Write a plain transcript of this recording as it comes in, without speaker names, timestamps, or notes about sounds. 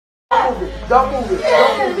Move it. Don't move it.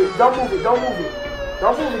 Don't move it. Don't move it. Don't move it.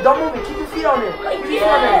 Don't move it. Don't move it. Keep your feet on it. Keep your feet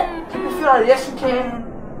on it. Keep your feet on it. Yes, you can.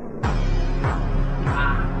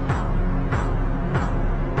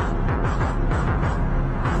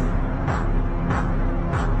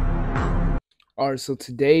 Alright, so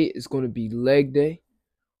today is going to be leg day.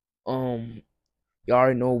 Y'all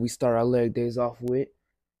already know what we start our leg days off with.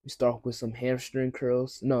 We start with some hamstring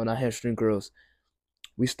curls. No, not hamstring curls.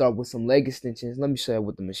 We start with some leg extensions. Let me show you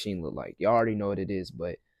what the machine look like. Y'all already know what it is,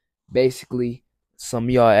 but basically, some of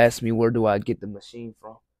y'all asked me where do I get the machine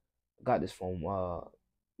from. I got this from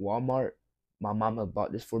Walmart. My mama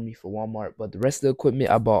bought this for me for Walmart, but the rest of the equipment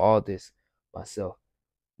I bought all this myself.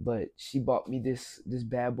 But she bought me this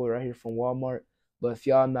bad boy right here from Walmart. But if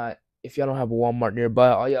y'all don't have a Walmart nearby,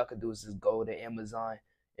 all y'all can do is just go to Amazon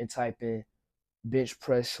and type in bench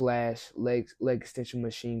press / leg extension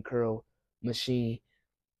machine curl machine,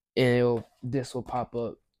 and this will pop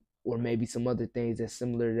up, or maybe some other things that's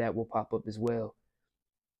similar to that will pop up as well,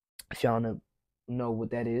 if y'all know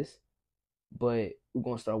what that is. But we're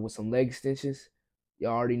gonna start with some leg extensions.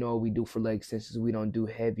 Y'all already know what we do for leg extensions. We don't do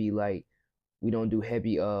heavy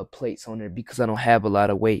plates on there because I don't have a lot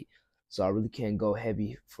of weight, so I really can't go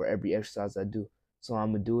heavy for every exercise I do. So what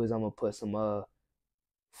I'm gonna do is I'm gonna put some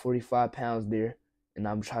 45 pounds there, and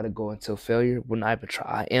I'm trying to go until failure. Well, not even try.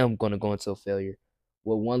 I am gonna go until failure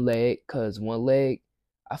with one leg, cause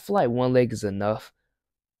I feel like one leg is enough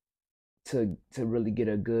to really get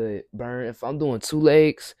a good burn. If I'm doing two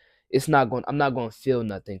legs, I'm not gonna feel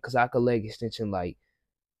nothing, cause I could leg extension like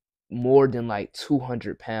more than like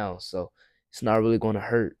 200 pounds, so it's not really gonna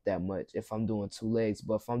hurt that much if I'm doing two legs.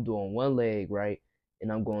 But if I'm doing one leg, right,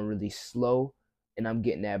 and I'm going really slow and I'm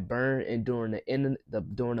getting that burn, and during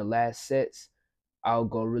the last sets, I'll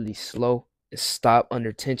go really slow and stop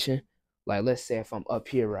under tension. Like, let's say if I'm up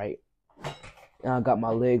here, right, and I got my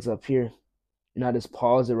legs up here, and I just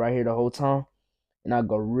pause it right here the whole time, and I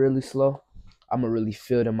go really slow, I'm gonna really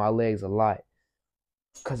feel it in my legs a lot,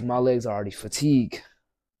 because my legs are already fatigued.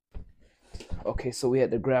 Okay, so we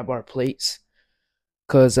had to grab our plates,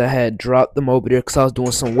 because I had dropped them over there because I was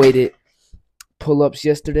doing some weighted pull-ups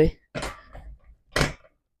yesterday.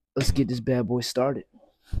 Let's get this bad boy started.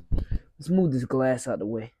 Let's move this glass out the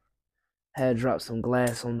way. Had dropped some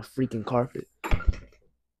glass on the freaking carpet.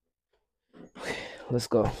 Okay, let's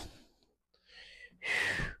go.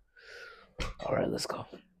 Alright, let's go.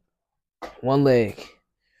 One leg.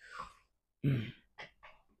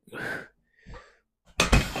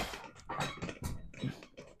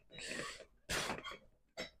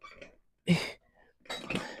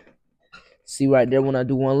 See right there, when I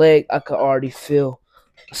do one leg, I could already feel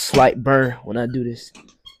a slight burn when I do this.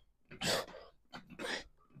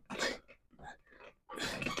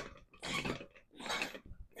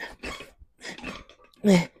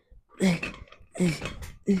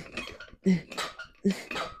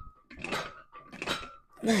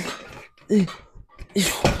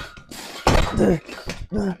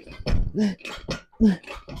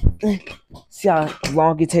 See how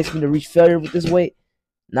long it takes me to reach failure with this weight?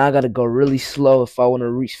 Now I gotta go really slow if I want to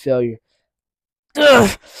reach failure.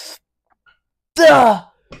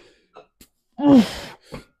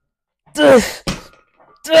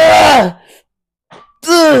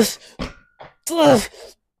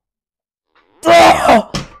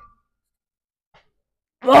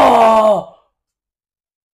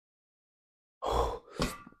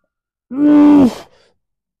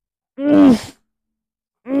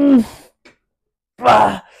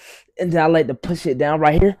 And then I like to push it down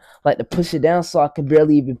right here. Like to push it down so I can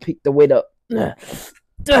barely even pick the weight up.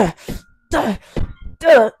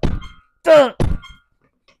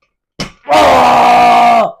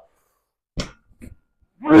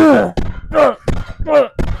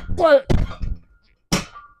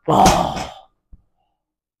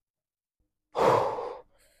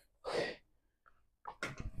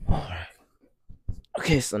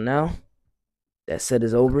 Okay, so now that set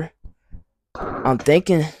is over. I'm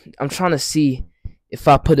trying to see if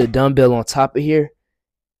I put a dumbbell on top of here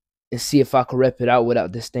and see if I can rep it out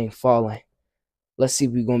without this thing falling. Let's see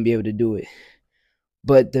if we're gonna be able to do it.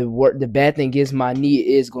 But the bad thing is my knee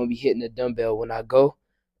is gonna be hitting the dumbbell when I go,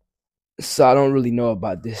 so I don't really know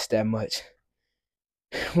about this that much.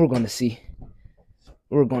 We're gonna see.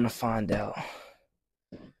 We're gonna find out.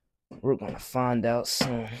 We're gonna find out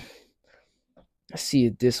soon. Let's see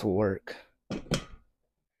if this will work.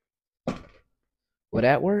 Will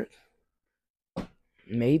that work?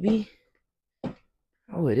 Maybe.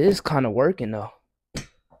 Oh, it is kind of working though.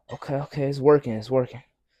 Okay, it's working.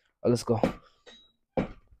 Oh, let's go.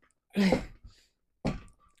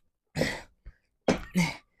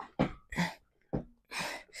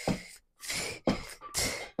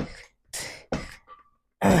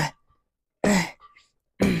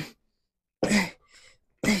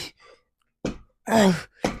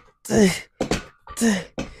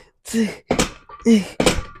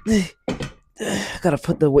 Gotta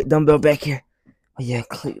put the weight dumbbell back here. Oh yeah,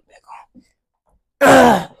 click it back on.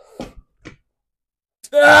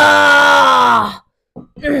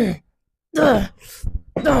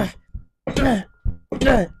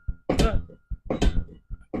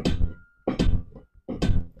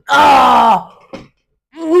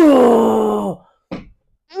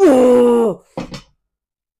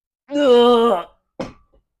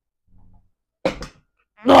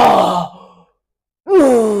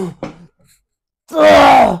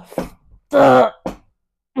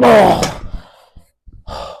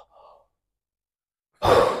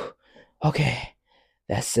 Okay,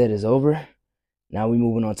 that set is over. Now we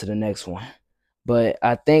moving on to the next one. But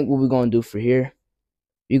I think what we're gonna do for here,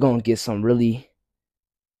 we're gonna get some really.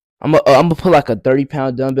 I'm gonna put like a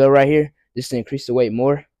 30-pound dumbbell right here just to increase the weight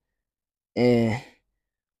more, and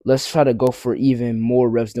let's try to go for even more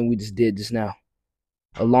reps than we just did just now.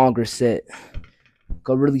 A longer set.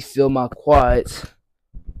 Go really feel my quads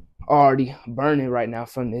already burning right now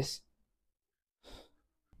from this.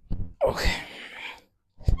 Okay.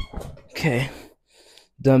 Okay.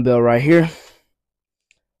 Dumbbell right here.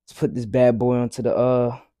 Let's put this bad boy onto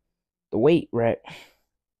the weight rack.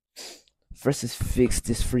 First, let's fix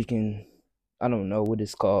this freaking, I don't know what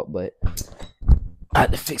it's called, but I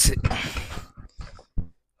had to fix it.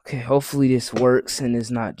 Okay, hopefully this works and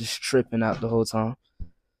it's not just tripping out the whole time.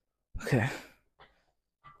 Okay.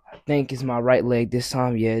 I think it's my right leg this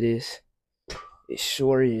time. Yeah, it is. It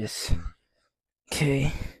sure is.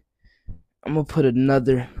 Okay. I'm gonna put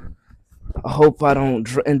another. I hope I don't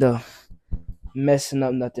end up messing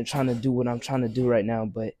up nothing trying to do what I'm trying to do right now,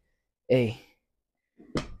 but hey.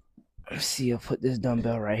 Let's see, I'll put this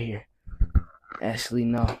dumbbell right here. Actually,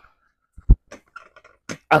 no.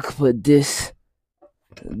 I could put this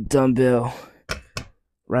dumbbell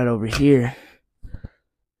right over here.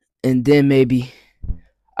 And then maybe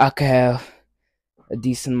I could have a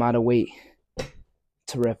decent amount of weight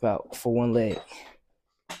to rep out for one leg.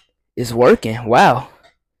 It's working. Wow.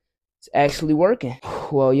 It's actually working.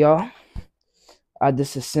 Well, y'all, I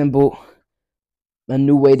disassembled a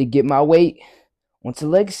new way to get my weight onto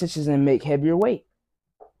leg extensions and make heavier weight.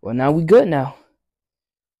 Well, now we good now.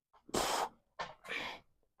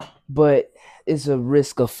 But it's a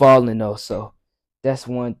risk of falling though, so that's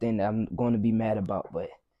one thing that I'm going to be mad about.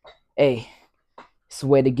 But hey, it's a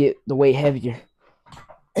way to get the weight heavier.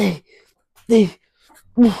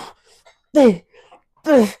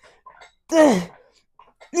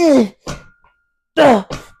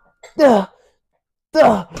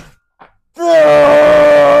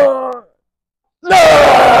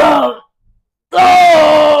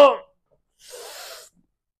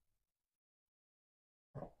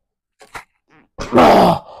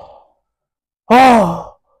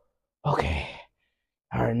 Oh, okay.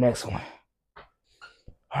 All right, next one.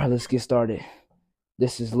 All right, let's get started.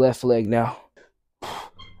 This is left leg now.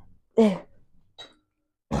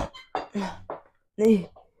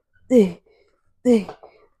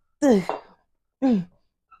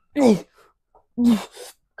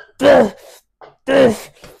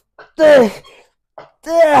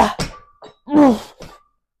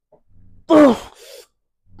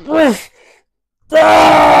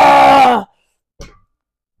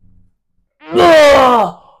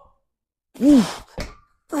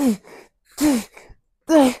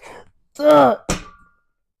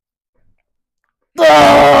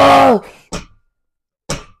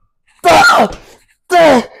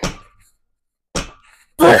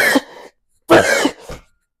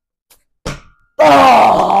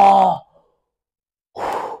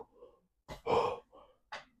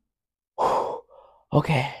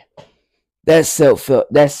 Okay, that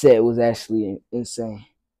set was actually insane.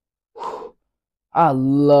 I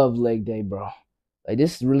love leg day, bro. Like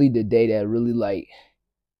this is really the day that really like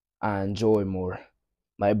I enjoy more.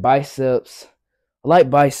 Like biceps, I like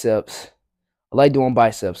biceps. I like doing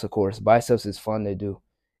biceps, of course. Biceps is fun to do.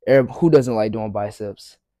 Who doesn't like doing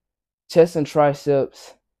biceps? Chest and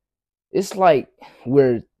triceps, it's like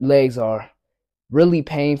where legs are really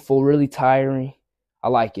painful, really tiring. I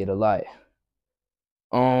like it a lot.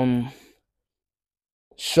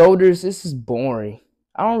 Shoulders, this is boring.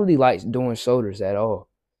 I don't really like doing shoulders at all.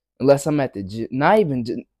 Unless I'm at the gym. Not even,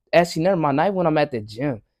 actually, never mind. Not even when I'm at the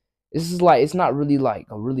gym. This is like, it's not really like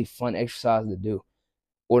a really fun exercise to do.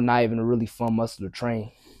 Or not even a really fun muscle to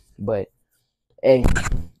train. But, hey,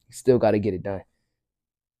 still got to get it done.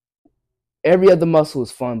 Every other muscle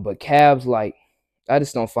is fun, but calves, like, I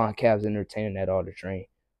just don't find calves entertaining at all to train.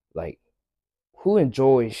 Like, who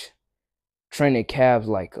enjoys training calves,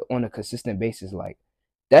 like, on a consistent basis? Like,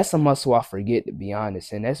 that's a muscle I forget, to be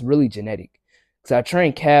honest, and that's really genetic. Cause I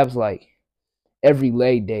train calves like every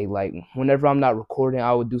leg day. Like whenever I'm not recording,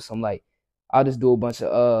 I would do some like I'll just do a bunch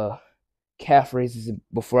of calf raises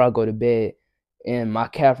before I go to bed. And my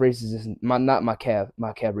calf raises is my calf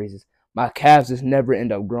raises. My calves just never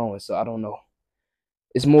end up growing, so I don't know.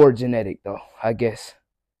 It's more genetic though, I guess.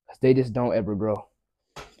 They just don't ever grow.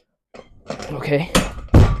 Okay.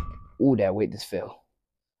 Ooh, that weight just fell.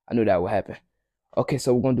 I knew that would happen. Okay,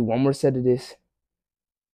 so we're gonna do one more set of this.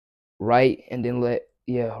 Right and then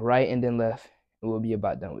right and then left. And we'll be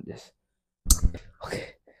about done with this.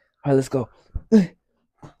 Okay. Alright, let's go.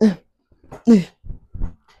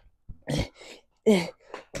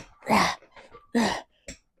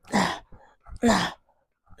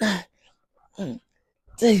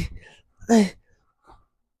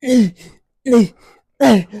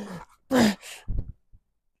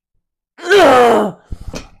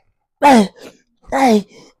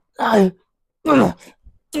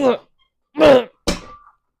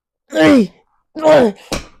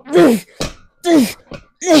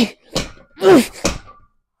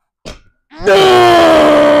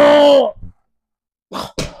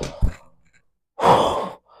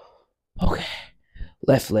 Okay,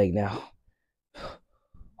 left leg now.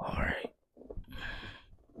 All right.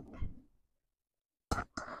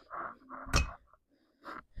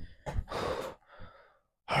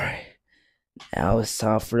 All right. Now it's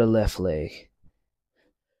time for the left leg.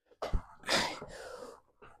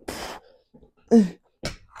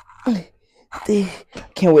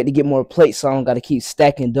 Can't wait to get more plates so I don't got to keep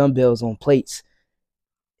stacking dumbbells on plates.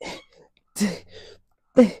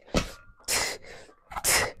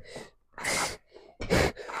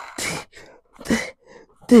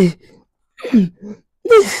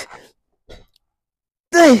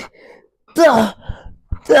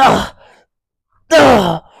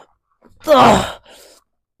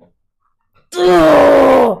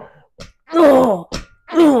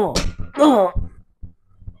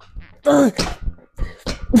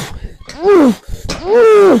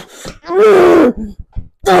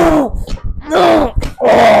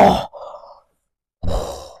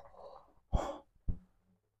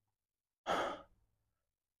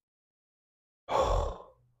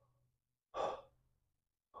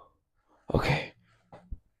 Okay,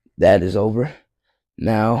 that is over.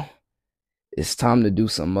 Now it's time to do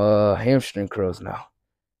some hamstring curls now.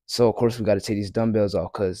 So of course we got to take these dumbbells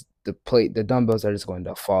off because the dumbbells are just going to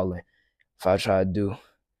end up falling if I try to do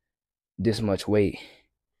this much weight.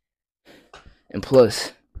 And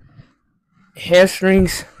plus,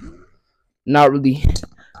 hamstrings not really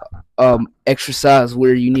exercise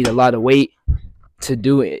where you need a lot of weight to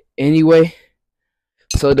do it anyway,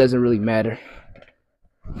 so it doesn't really matter.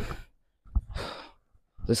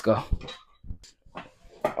 Let's go.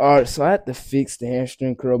 Alright, so I had to fix the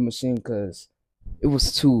hamstring curl machine because it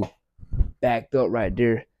was too backed up right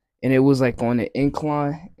there, and it was like on an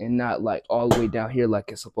incline and not like all the way down here like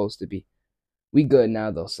it's supposed to be. We good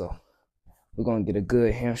now though, so we're gonna get a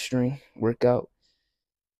good hamstring workout.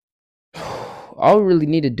 All we really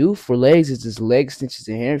need to do for legs is just leg extensions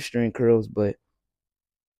and hamstring curls, but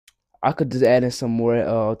I could just add in some more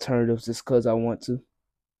alternatives just because I want to,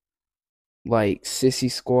 like sissy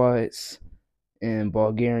squats and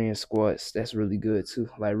Bulgarian squats. That's really good too,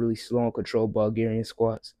 like really slow and controlled Bulgarian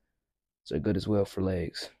squats. So good as well for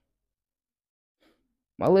legs.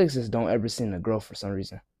 My legs just don't ever seem to grow for some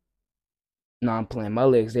reason. No, I'm playing. My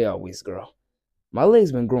legs, they always grow. My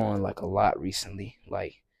legs been growing like a lot recently.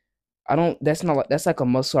 Like I don't. That's like a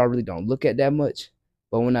muscle I really don't look at that much.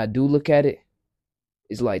 But when I do look at it,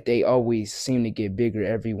 it's like they always seem to get bigger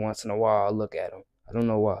every once in a while. I look at them. I don't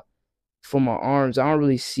know why. For my arms, I don't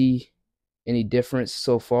really see any difference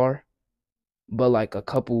so far. But like a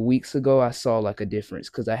couple weeks ago, I saw like a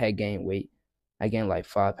difference because I had gained weight. I gained like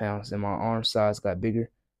 5 pounds, and my arm size got bigger,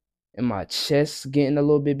 and my chest getting a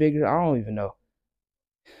little bit bigger. I don't even know.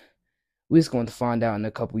 We're just going to find out in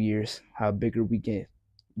a couple years how bigger we get,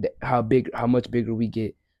 how much bigger we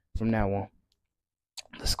get from now on.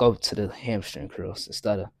 Let's go to the hamstring curls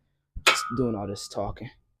instead of just doing all this talking.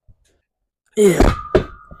 Yeah.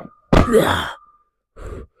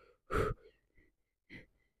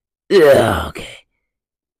 Okay.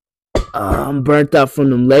 I'm burnt out from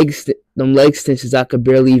them leg extensions. I could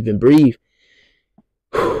barely even breathe.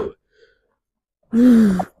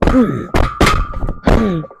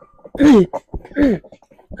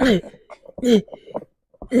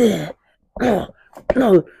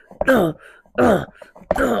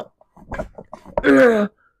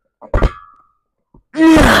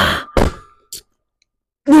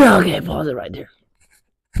 Okay, pause it right there.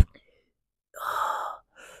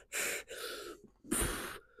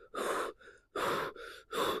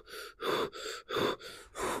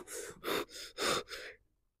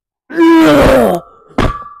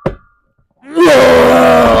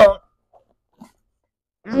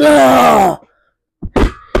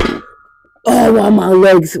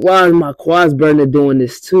 why are my quads burning doing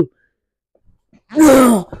this too?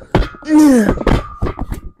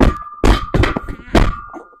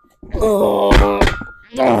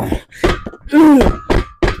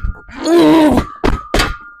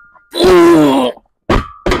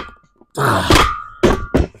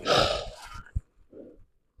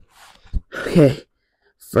 Okay,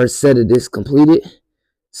 first set of this completed.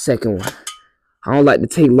 Second one. I don't like to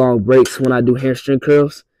take long breaks when I do hamstring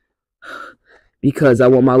curls because I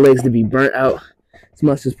want my legs to be burnt out as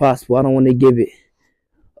much as possible. I don't want to give it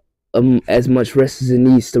as much rest as it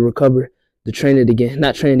needs to recover, to train it again,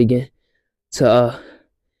 not train it again, to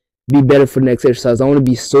be better for the next exercise. I want to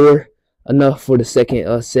be sore enough for the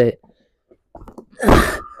second set.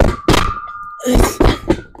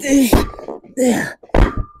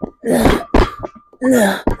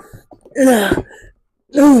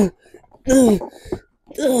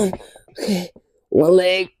 Okay, one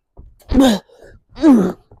leg.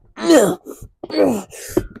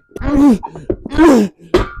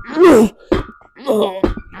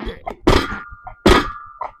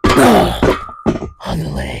 Other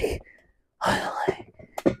leg. Other leg.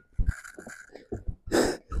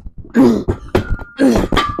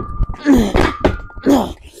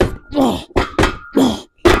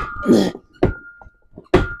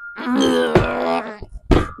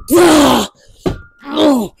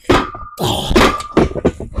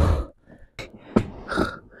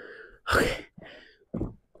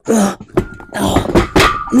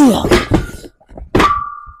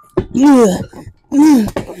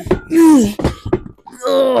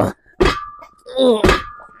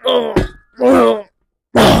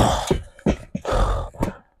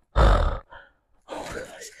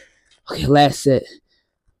 Okay, last set.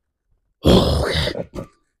 Okay.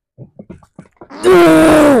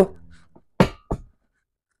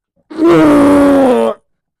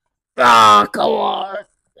 Ah, come on.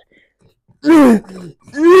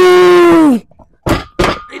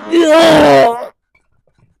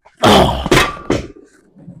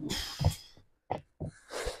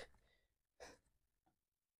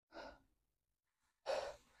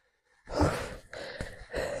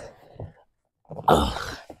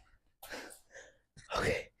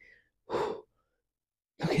 Okay.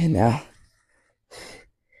 Okay, now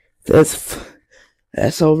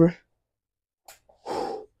that's over.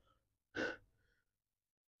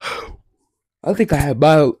 I think I had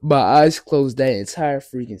my eyes closed that entire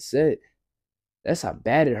freaking set. That's how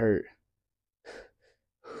bad it hurt.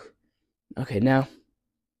 Okay, now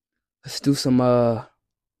let's do some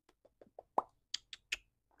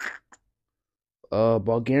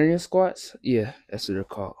Bulgarian squats. Yeah, that's what they're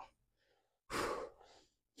called.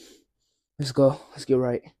 Let's go. Let's get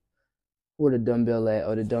right. Where the dumbbell at?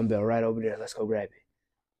 Oh, the dumbbell right over there. Let's go grab it.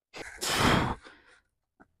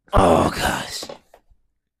 Oh gosh.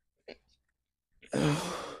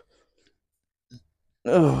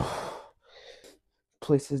 Oh.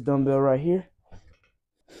 Place this dumbbell right here.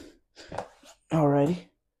 Alrighty.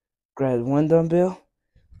 Grab one dumbbell.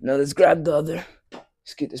 Now let's grab the other.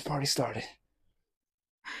 Let's get this party started.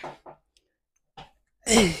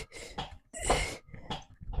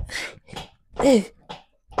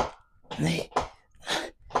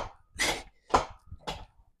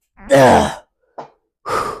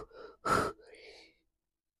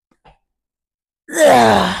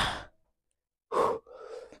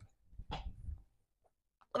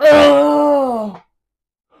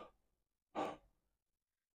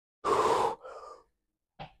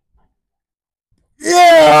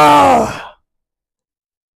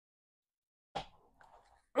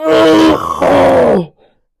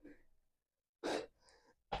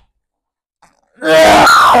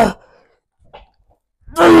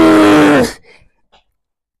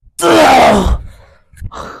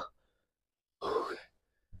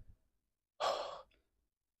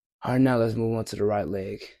 All right, now let's move on to the right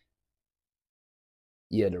leg.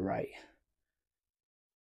 Yeah, the right.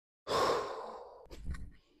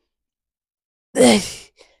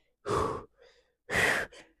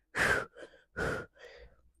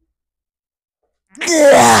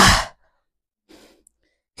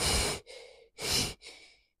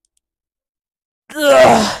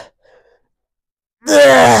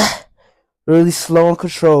 Really slow and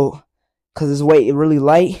controlled, because this weight is really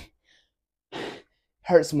light.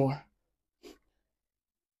 Hurts more.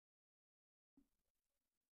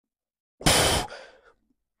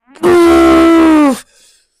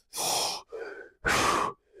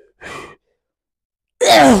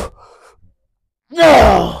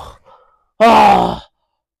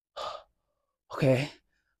 Okay,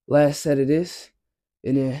 last set of this,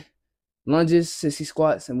 and then lunges, sissy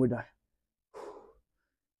squats, and we're done.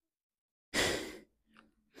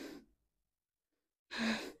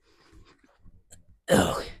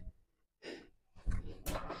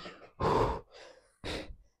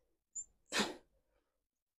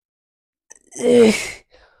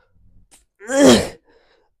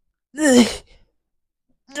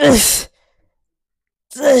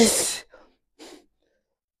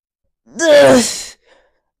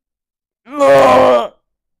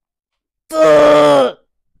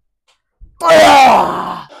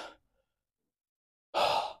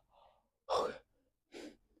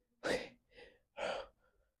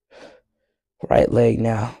 Right leg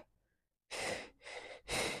now.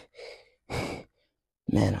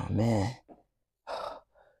 Man, oh man.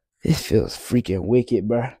 This feels freaking wicked,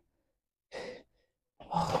 bro.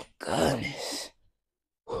 Oh, goodness.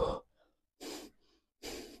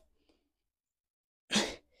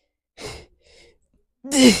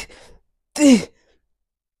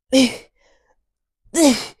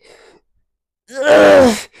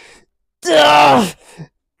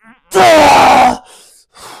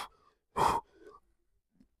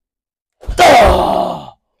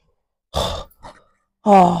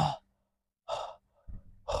 Oh.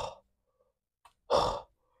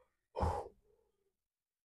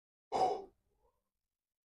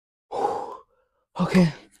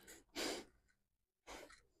 Okay.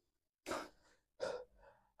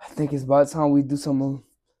 I think it's about time we do some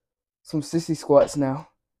sissy squats now.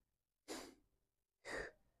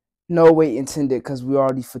 No weight intended because we're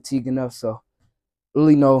already fatigued enough, so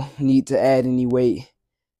really no need to add any weight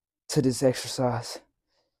to this exercise.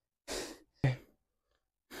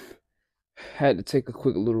 Had to take a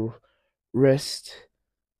quick little rest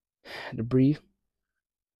to breathe.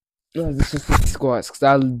 This is sissy squats because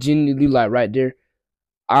I genuinely like right there.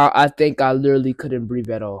 I think I literally couldn't breathe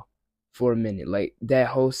at all for a minute. Like that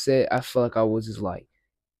whole set, I felt like I was just like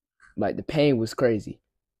the pain was crazy.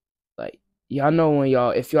 Like y'all know when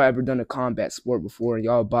if y'all ever done a combat sport before and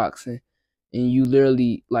y'all boxing and you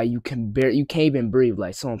literally like you can't even breathe.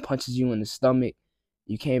 Like someone punches you in the stomach,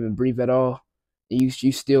 you can't even breathe at all. And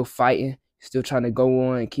you still fighting, still trying to go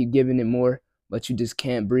on and keep giving it more, but you just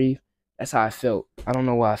can't breathe. That's how I felt. I don't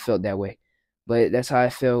know why I felt that way, but that's how I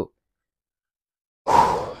felt.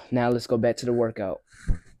 Now let's go back to the workout.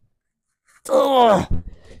 Ugh.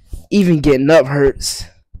 Even getting up hurts.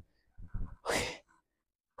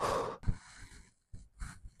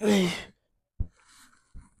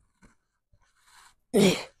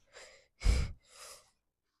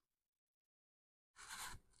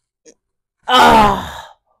 Ah.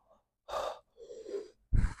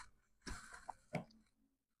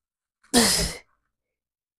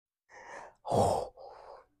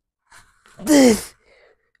 This.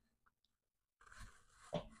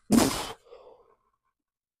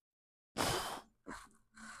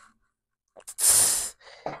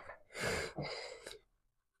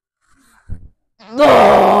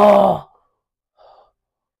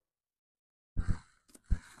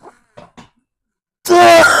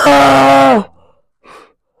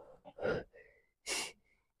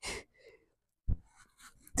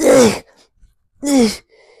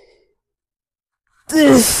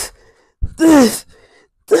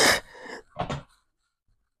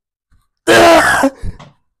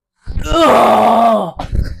 No.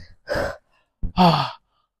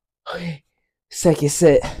 Okay. Second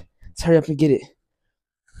set. Let's hurry up and get it.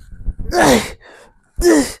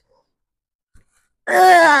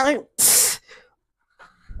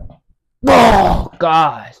 Oh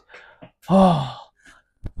God. Oh.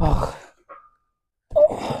 Oh.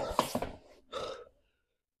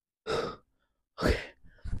 Okay.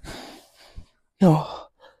 No.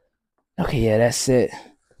 Okay, yeah, that's it.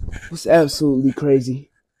 It's absolutely crazy.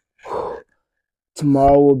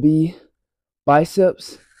 Tomorrow will be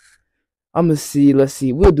biceps. I'm gonna see. Let's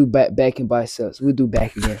see. We'll do back and biceps. We'll do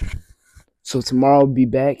back again. So tomorrow will be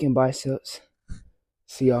back and biceps.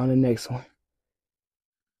 See y'all in the next one.